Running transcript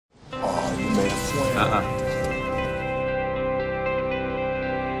You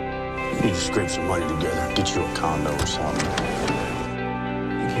need to scrape some money together, get you a condo or something.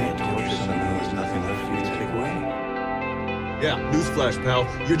 You can't torture someone who has nothing left for you to take away. Yeah, newsflash, pal.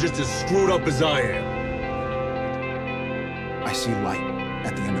 You're just as screwed up as I am. I see light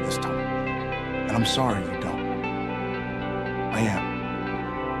at the end of this tunnel. And I'm sorry you don't. I am.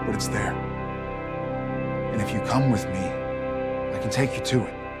 But it's there. And if you come with me, I can take you to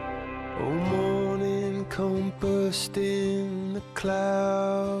it. Oh, morning come bursting the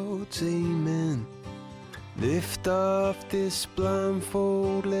clouds, amen. Lift off this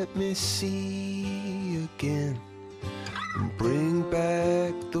blindfold, let me see again. And bring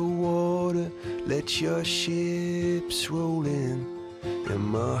back the water, let your ships roll in. In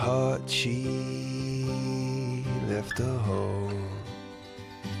my heart she left a hole.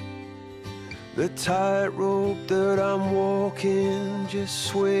 The tightrope that I'm walking just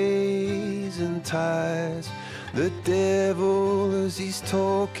sways and ties. The devil as he's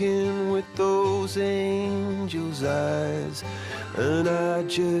talking with those angels' eyes. And I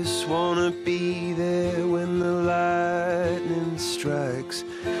just wanna be there when the lightning strikes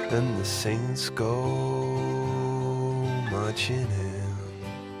and the saints go marching in.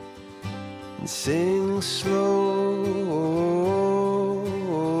 And sing slow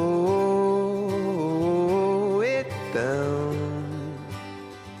it down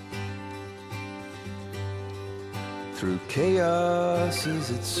through chaos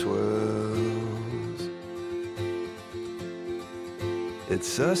as it swirls.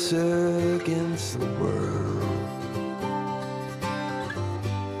 It's us against the world.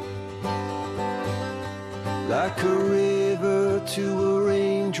 Like a river to a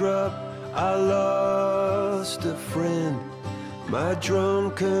raindrop, I lost a friend. My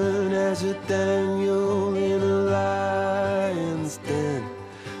drunken as a Daniel in a lion's den.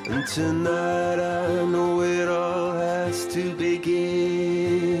 And tonight I know it all has to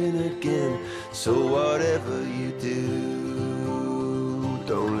begin again. So whatever you do,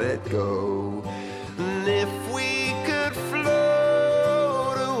 don't let go. And if we could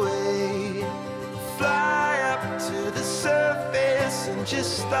float away, fly up to the surface and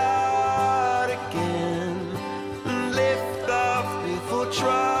just start again. And lift off before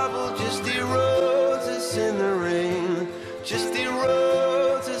trouble just erodes us in the rain. Just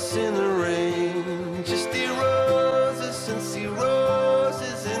erodes us in the rain. Just erodes us and see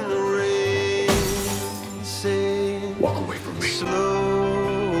roses in the rain. Say, Walk away from me. slow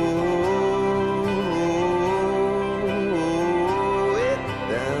it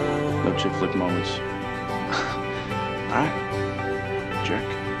down. No chick flick moments. Alright. Jerk.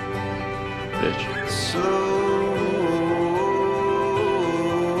 Bitch. Slow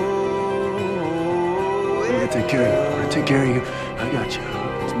I'm gonna take care of you. I'm gonna take care of you. I got you.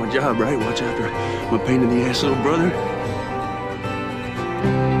 It's my job, right? Watch after my pain in the ass little brother.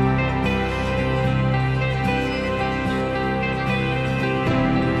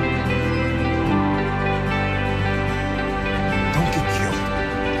 Don't get killed.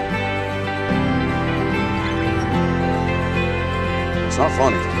 It's not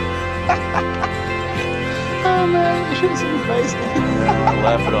funny. Oh man, you shouldn't see the face.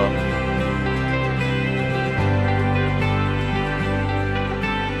 Laugh it off.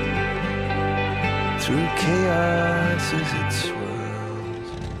 through chaos as it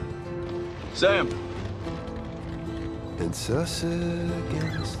swirls. Sam, It's us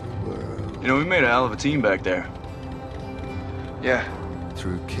against the world. you know, we made a hell of a team back there. Yeah.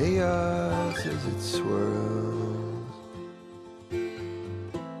 Through chaos as it swirls.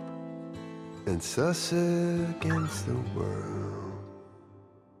 It's us against the world.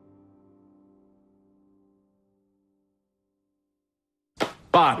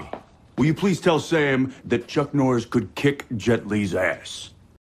 Bobby, will you please tell Sam that Chuck Norris could kick Jet Li's ass?